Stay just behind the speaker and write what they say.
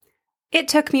It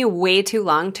took me way too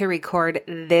long to record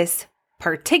this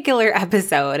particular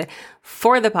episode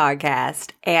for the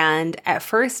podcast. And at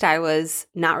first I was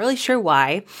not really sure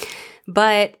why,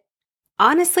 but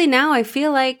honestly now I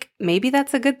feel like maybe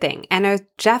that's a good thing. And it's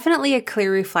definitely a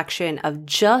clear reflection of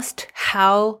just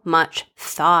how much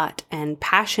thought and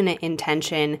passionate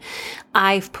intention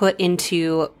I've put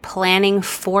into planning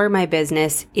for my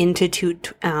business into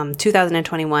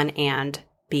 2021 and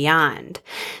beyond.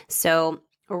 So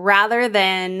rather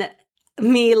than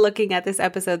me looking at this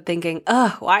episode thinking,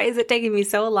 oh, why is it taking me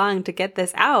so long to get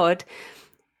this out?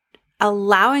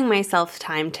 Allowing myself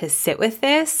time to sit with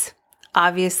this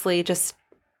obviously just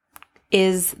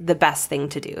is the best thing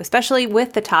to do, especially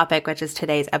with the topic, which is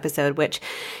today's episode, which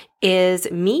is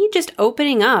me just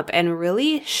opening up and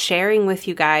really sharing with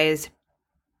you guys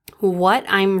what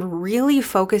I'm really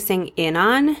focusing in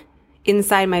on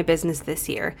inside my business this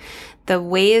year, the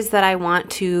ways that I want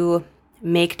to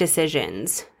make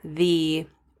decisions, the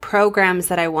programs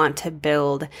that I want to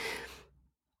build,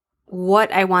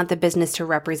 what I want the business to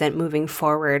represent moving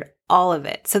forward, all of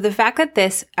it. So the fact that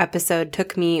this episode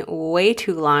took me way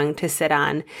too long to sit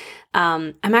on,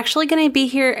 I'm actually going to be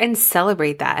here and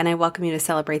celebrate that. And I welcome you to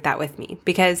celebrate that with me,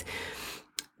 because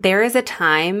there is a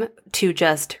time to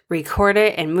just record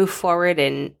it and move forward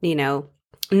and,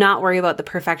 not worry about the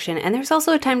perfection. And there's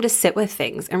also a time to sit with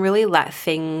things and really let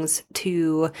things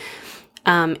to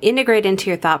integrate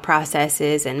into your thought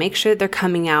processes and make sure they're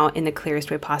coming out in the clearest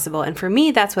way possible. And for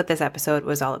me, that's what this episode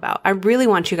was all about. I really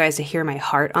want you guys to hear my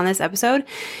heart on this episode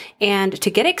and to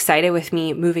get excited with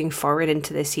me moving forward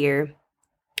into this year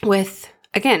with,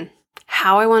 again,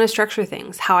 how I want to structure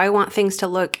things, how I want things to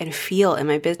look and feel in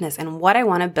my business, and what I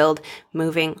want to build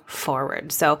moving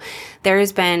forward. So there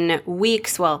has been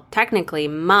weeks, well, technically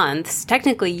months,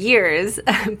 technically years,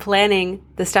 planning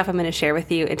the stuff I'm going to share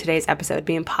with you in today's episode. It'd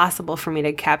be impossible for me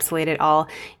to encapsulate it all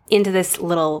into this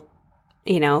little,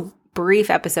 brief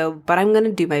episode, but I'm going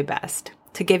to do my best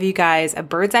to give you guys a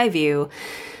bird's eye view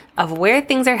of where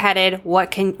things are headed,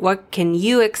 what can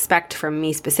you expect from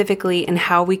me specifically, and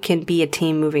how we can be a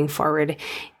team moving forward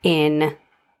in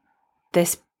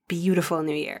this beautiful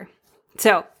new year.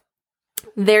 So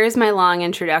there's my long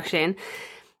introduction.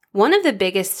 One of the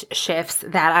biggest shifts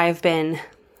that I've been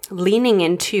leaning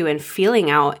into and feeling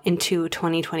out into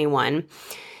 2021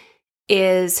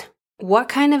 is, what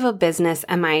kind of a business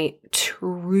am I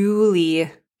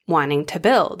truly wanting to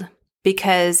build?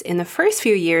 Because in the first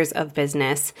few years of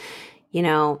business,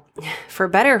 for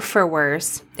better or for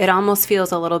worse, it almost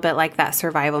feels a little bit like that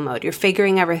survival mode. You're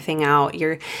figuring everything out.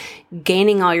 You're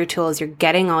gaining all your tools. You're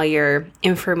getting all your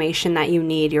information that you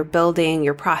need. You're building,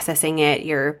 you're processing it.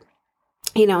 You're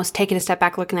taking a step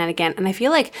back, looking at it again. And I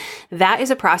feel like that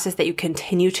is a process that you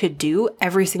continue to do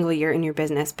every single year in your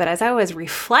business. But as I was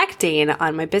reflecting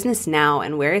on my business now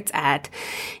and where it's at,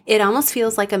 it almost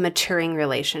feels like a maturing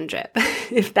relationship,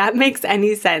 if that makes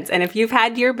any sense. And if you've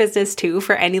had your business too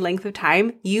for any length of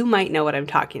time, you might know what I'm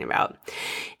talking about.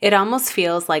 It almost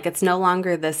feels like it's no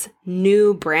longer this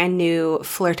brand new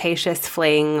flirtatious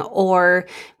fling, or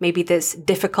maybe this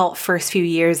difficult first few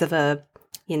years of a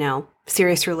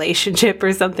serious relationship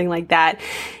or something like that.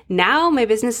 Now my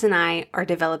business and I are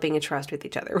developing a trust with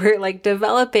each other. We're like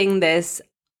developing this,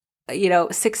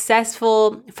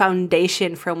 successful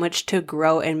foundation from which to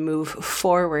grow and move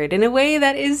forward in a way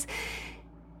that is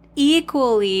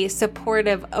equally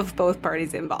supportive of both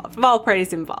parties involved, of all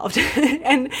parties involved.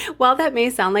 And while that may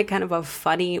sound like kind of a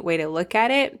funny way to look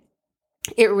at it,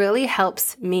 it really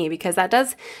helps me, because that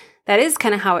is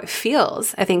kind of how it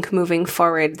feels, I think, moving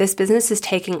forward. This business is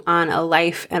taking on a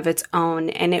life of its own,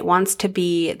 and it wants to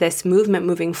be this movement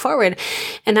moving forward.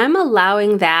 And I'm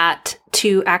allowing that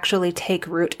to actually take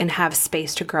root and have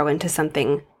space to grow into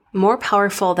something more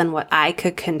powerful than what I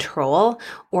could control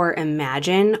or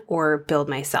imagine or build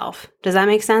myself. Does that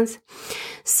make sense?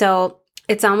 So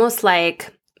it's almost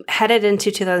like, headed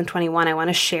into 2021, I want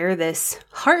to share this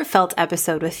heartfelt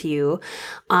episode with you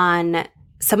on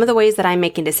some of the ways that I'm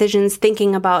making decisions,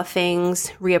 thinking about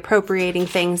things, reappropriating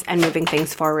things, and moving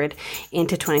things forward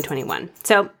into 2021.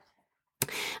 So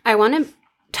I want to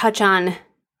touch on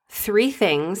 3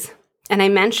 things. And I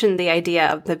mentioned the idea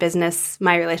of the business,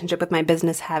 my relationship with my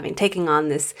business taking on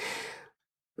this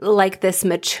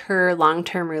mature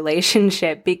long-term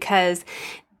relationship, because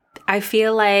I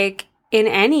feel like in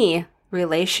any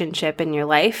relationship in your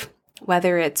life,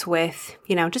 whether it's with,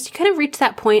 just you kind of reach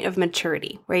that point of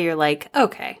maturity where you're like,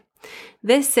 okay,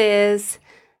 this is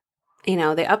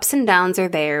the ups and downs are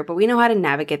there, but we know how to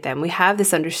navigate them. We have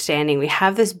this understanding. We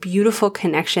have this beautiful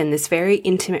connection, this very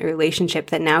intimate relationship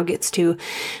that now gets to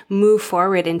move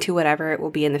forward into whatever it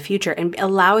will be in the future, and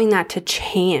allowing that to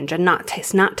change and not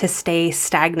to stay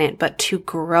stagnant, but to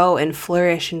grow and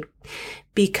flourish and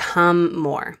become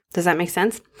more. Does that make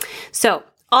sense? So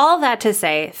all that to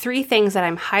say, 3 things that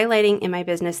I'm highlighting in my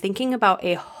business, thinking about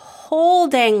a whole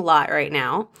dang lot right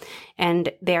now,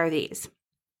 and they are these.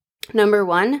 Number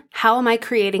 1, how am I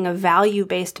creating a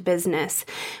value-based business?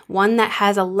 One that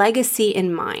has a legacy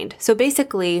in mind. So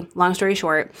basically, long story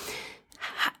short,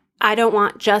 I don't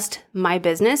want just my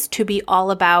business to be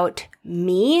all about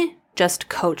me, just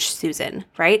Coach Susan,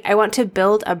 right? I want to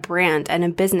build a brand and a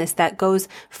business that goes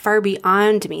far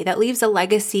beyond me, that leaves a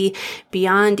legacy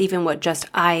beyond even what just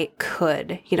I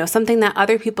could, something that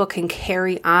other people can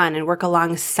carry on and work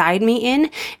alongside me in,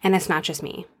 and it's not just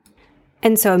me.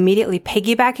 And so immediately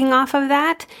piggybacking off of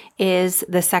that is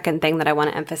the second thing that I want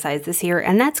to emphasize this year,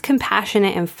 and that's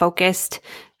compassionate and focused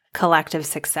collective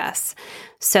success.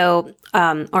 So,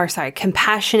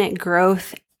 compassionate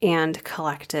growth and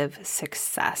collective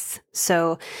success.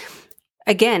 So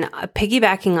again,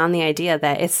 piggybacking on the idea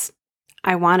that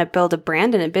I want to build a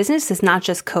brand and a business is not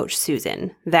just Coach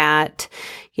Susan, that,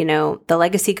 the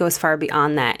legacy goes far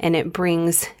beyond that, and it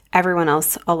brings everyone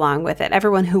else along with it,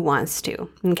 everyone who wants to.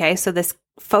 Okay. So this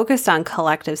focused on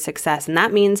collective success. And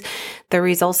that means the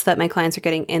results that my clients are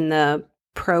getting in the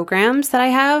programs that I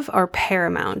have are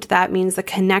paramount. That means the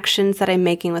connections that I'm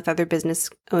making with other business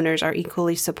owners are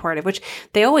equally supportive, which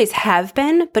they always have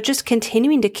been, but just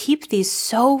continuing to keep these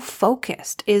so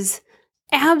focused is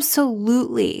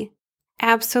absolutely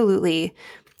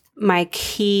my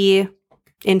key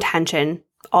intention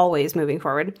always moving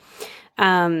forward.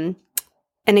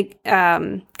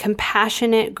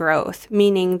 Compassionate growth,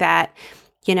 meaning that,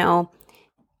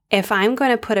 if I'm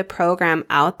going to put a program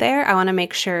out there, I want to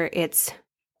make sure it's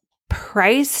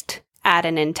priced at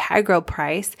an integral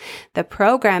price. The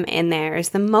program in there is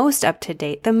the most up to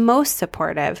date, the most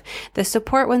supportive. The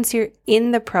support once you're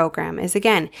in the program is,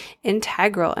 again,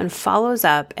 integral and follows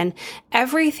up. And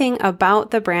everything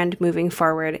about the brand moving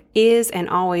forward is and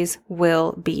always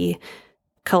will be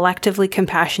collectively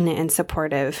compassionate and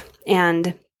supportive.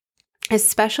 And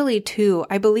especially too,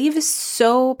 I believe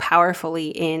so powerfully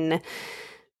in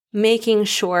making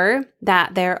sure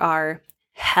that there are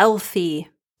healthy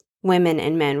women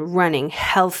and men running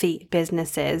healthy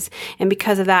businesses. And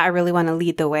because of that, I really want to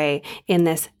lead the way in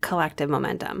this collective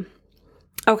momentum.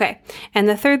 Okay. And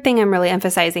the third thing I'm really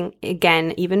emphasizing,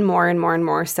 again, even more and more and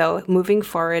more so moving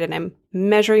forward, and I'm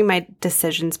measuring my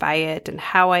decisions by it and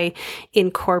how I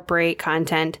incorporate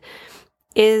content,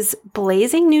 is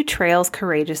blazing new trails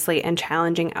courageously and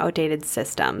challenging outdated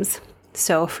systems.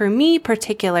 So for me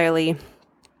particularly,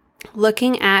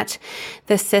 looking at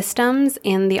the systems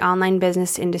in the online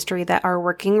business industry that are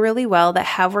working really well, that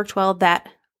have worked well, that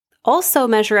also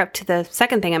measure up to the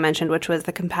second thing I mentioned, which was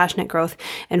the compassionate growth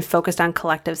and focused on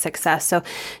collective success. So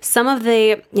some of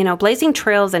the, blazing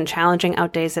trails and challenging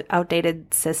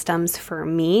outdated systems for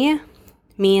me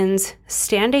means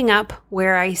standing up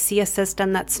where I see a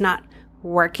system that's not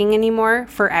working anymore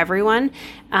for everyone,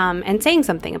 and saying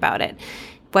something about it,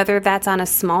 whether that's on a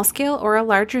small scale or a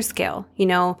larger scale,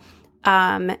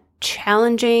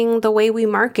 challenging the way we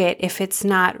market if it's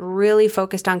not really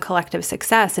focused on collective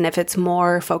success, and if it's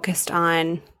more focused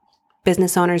on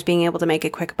business owners being able to make a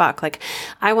quick buck. Like,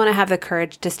 I want to have the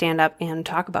courage to stand up and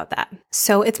talk about that.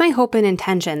 So it's my hope and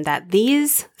intention that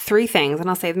these 3 things, and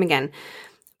I'll say them again,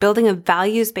 building a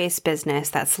values-based business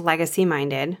that's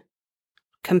legacy-minded,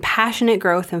 compassionate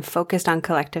growth and focused on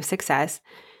collective success,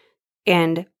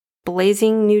 and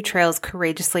blazing new trails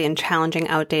courageously and challenging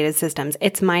outdated systems.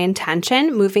 It's my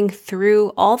intention moving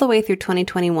through all the way through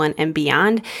 2021 and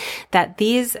beyond that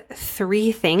these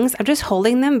 3 things, I'm just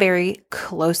holding them very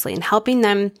closely and helping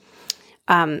them,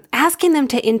 asking them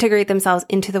to integrate themselves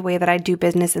into the way that I do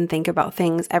business and think about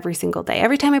things every single day.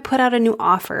 Every time I put out a new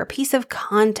offer, a piece of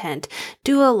content,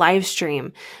 do a live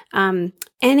stream,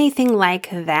 anything like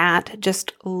that,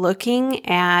 just looking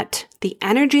at the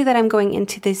energy that I'm going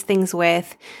into these things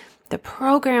with, the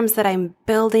programs that I'm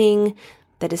building,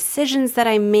 the decisions that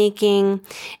I'm making.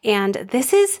 And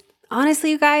this is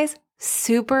honestly, you guys,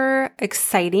 super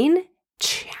exciting,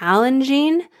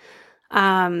 challenging,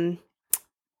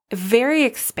 very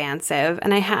expansive.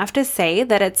 And I have to say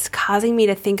that it's causing me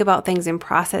to think about things and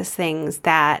process things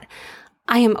that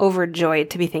I am overjoyed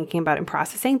to be thinking about and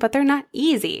processing, but they're not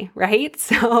easy, right?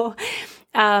 So,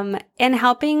 they're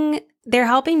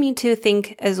helping me to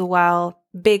think as well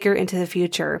bigger into the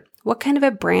future. What kind of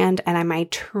a brand am I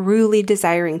truly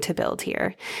desiring to build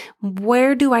here?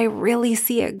 Where do I really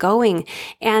see it going?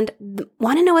 And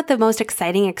want to know what the most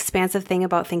exciting, expansive thing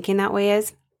about thinking that way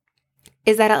is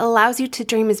that it allows you to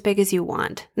dream as big as you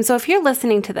want. And so if you're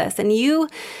listening to this and you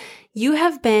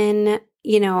have been,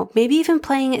 maybe even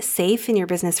playing it safe in your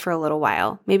business for a little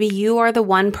while. Maybe you are the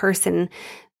one person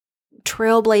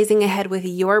trailblazing ahead with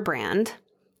your brand.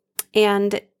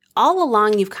 And all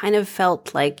along, you've kind of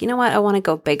felt like, I want to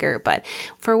go bigger. But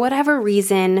for whatever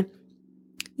reason,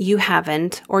 you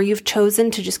haven't, or you've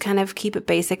chosen to just kind of keep it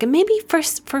basic. And maybe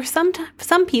for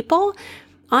some people,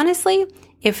 honestly,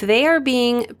 if they are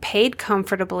being paid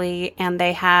comfortably and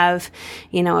they have,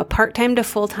 a part-time to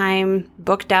full-time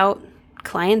booked out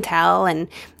clientele, and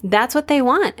that's what they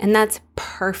want, and that's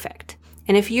perfect.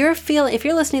 And if you're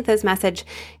listening to this message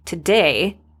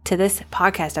today, to this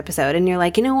podcast episode, and you're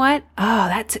like, you know what?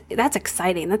 Oh, that's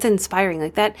exciting. That's inspiring.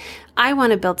 Like that, I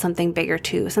want to build something bigger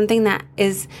too, something that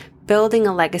is building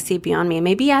a legacy beyond me. And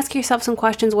maybe ask yourself some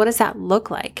questions. What does that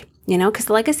look like? Because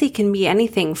legacy can be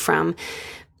anything from,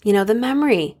 the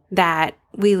memory that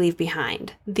we leave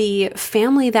behind, the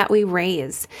family that we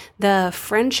raise, the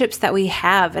friendships that we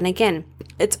have. And again,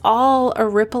 it's all a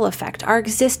ripple effect. Our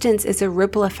existence is a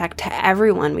ripple effect to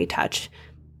everyone we touch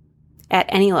at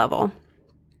any level.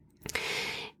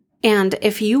 And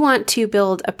if you want to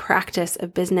build a practice, a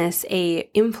business, a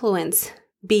influence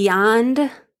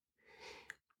beyond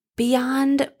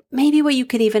maybe what you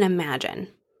could even imagine,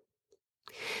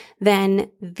 then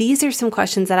these are some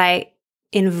questions that I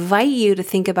invite you to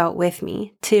think about with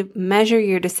me, to measure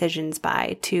your decisions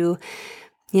by, to,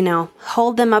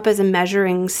 hold them up as a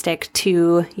measuring stick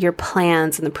to your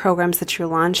plans and the programs that you're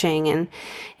launching, and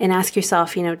ask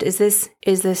yourself, is this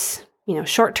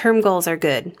short-term goals are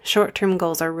good. Short-term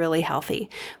goals are really healthy.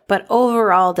 But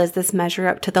overall, does this measure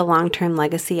up to the long-term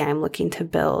legacy I'm looking to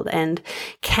build? And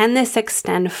can this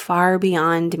extend far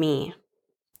beyond me?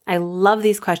 I love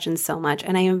these questions so much,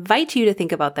 and I invite you to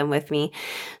think about them with me.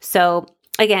 So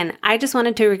again, I just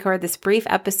wanted to record this brief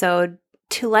episode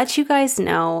to let you guys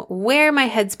know where my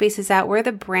headspace is at, where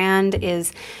the brand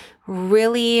is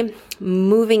really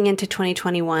moving into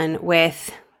 2021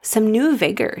 with some new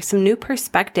vigor, some new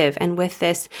perspective, and with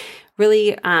this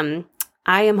really, I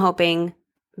am hoping,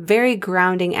 very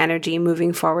grounding energy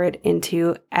moving forward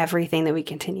into everything that we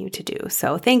continue to do.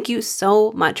 So thank you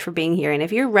so much for being here. And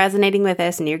if you're resonating with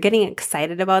this and you're getting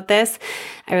excited about this,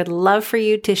 I would love for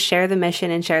you to share the mission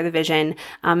and share the vision,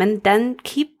 and then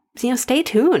stay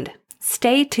tuned.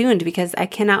 Stay tuned, because I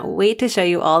cannot wait to show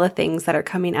you all the things that are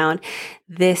coming out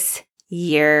this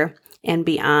year and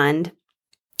beyond.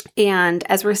 And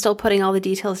as we're still putting all the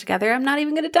details together, I'm not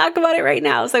even going to talk about it right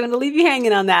now. So I'm going to leave you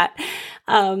hanging on that.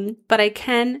 But I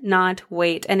cannot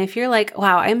wait. And if you're like,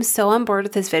 wow, I'm so on board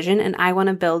with this vision and I want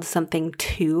to build something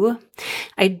too,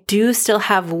 I do still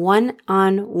have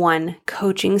one-on-one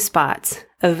coaching spots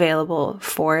available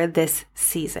for this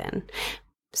season.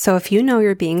 So if you know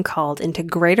you're being called into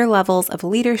greater levels of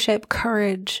leadership,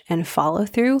 courage, and follow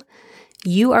through,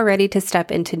 you are ready to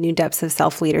step into new depths of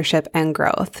self-leadership and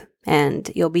growth. And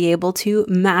you'll be able to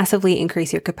massively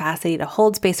increase your capacity to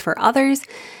hold space for others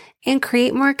and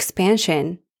create more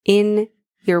expansion in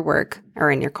your work or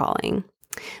in your calling.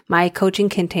 My coaching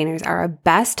containers are a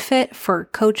best fit for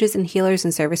coaches and healers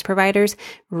and service providers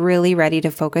really ready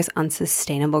to focus on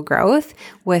sustainable growth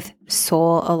with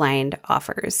soul-aligned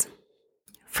offers.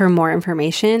 For more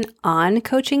information on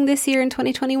coaching this year in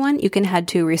 2021, you can head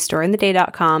to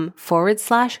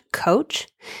restoreintheday.com/coach.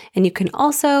 And you can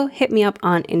also hit me up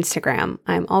on Instagram.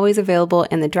 I'm always available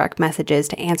in the direct messages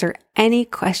to answer any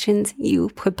questions you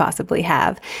could possibly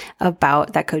have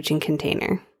about that coaching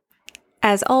container.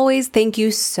 As always, thank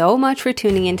you so much for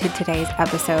tuning into today's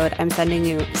episode. I'm sending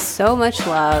you so much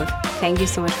love. Thank you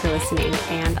so much for listening,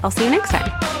 and I'll see you next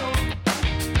time.